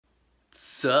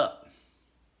Sup?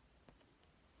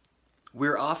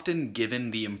 We're often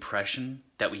given the impression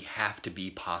that we have to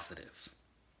be positive,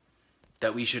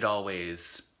 that we should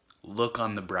always look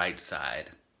on the bright side,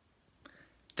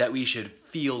 that we should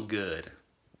feel good,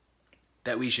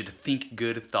 that we should think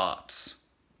good thoughts.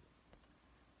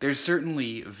 There's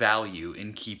certainly value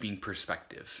in keeping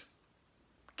perspective,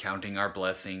 counting our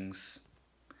blessings,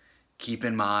 keep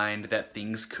in mind that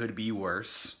things could be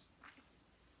worse.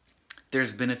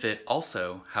 There's benefit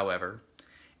also, however,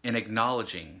 in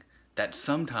acknowledging that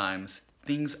sometimes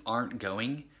things aren't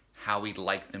going how we'd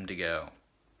like them to go.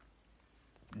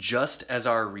 Just as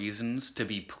our reasons to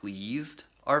be pleased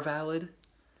are valid,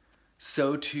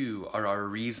 so too are our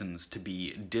reasons to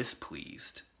be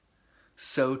displeased.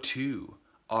 So too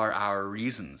are our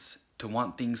reasons to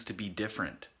want things to be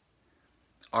different,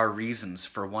 our reasons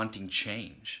for wanting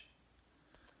change.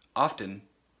 Often,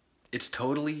 it's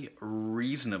totally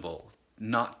reasonable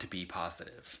not to be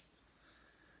positive,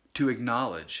 to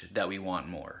acknowledge that we want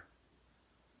more,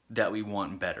 that we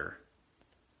want better.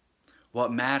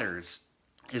 What matters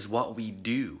is what we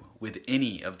do with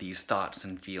any of these thoughts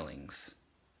and feelings.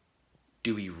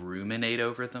 Do we ruminate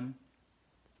over them?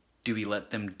 Do we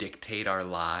let them dictate our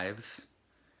lives?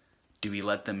 Do we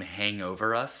let them hang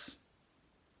over us?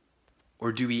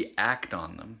 Or do we act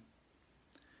on them?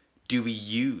 Do we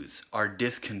use our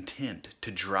discontent to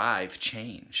drive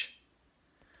change?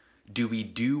 Do we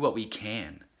do what we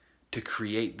can to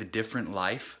create the different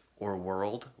life or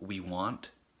world we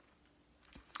want?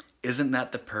 Isn't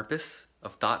that the purpose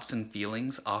of thoughts and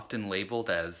feelings often labeled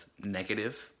as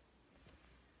negative?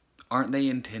 Aren't they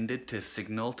intended to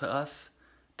signal to us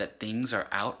that things are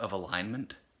out of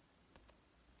alignment?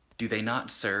 Do they not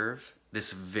serve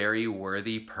this very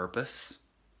worthy purpose?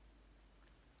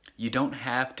 You don't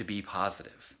have to be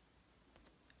positive.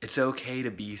 It's okay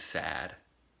to be sad,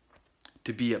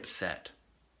 to be upset,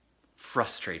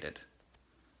 frustrated,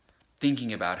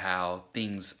 thinking about how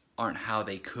things aren't how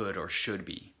they could or should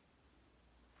be.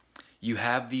 You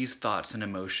have these thoughts and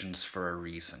emotions for a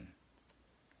reason.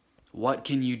 What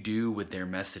can you do with their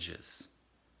messages?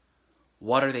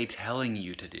 What are they telling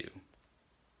you to do?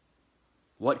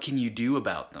 What can you do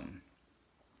about them?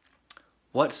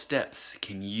 What steps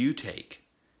can you take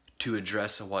to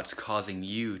address what's causing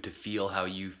you to feel how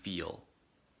you feel?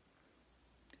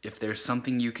 If there's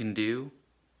something you can do,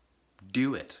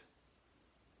 do it.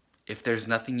 If there's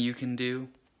nothing you can do,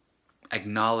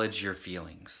 acknowledge your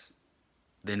feelings,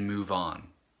 then move on.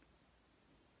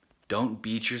 Don't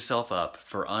beat yourself up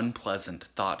for unpleasant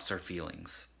thoughts or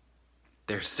feelings.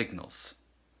 They're signals.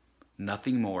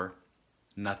 Nothing more,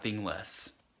 nothing less.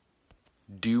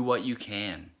 Do what you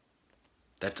can.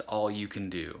 That's all you can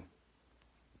do.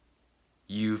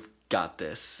 You've got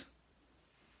this.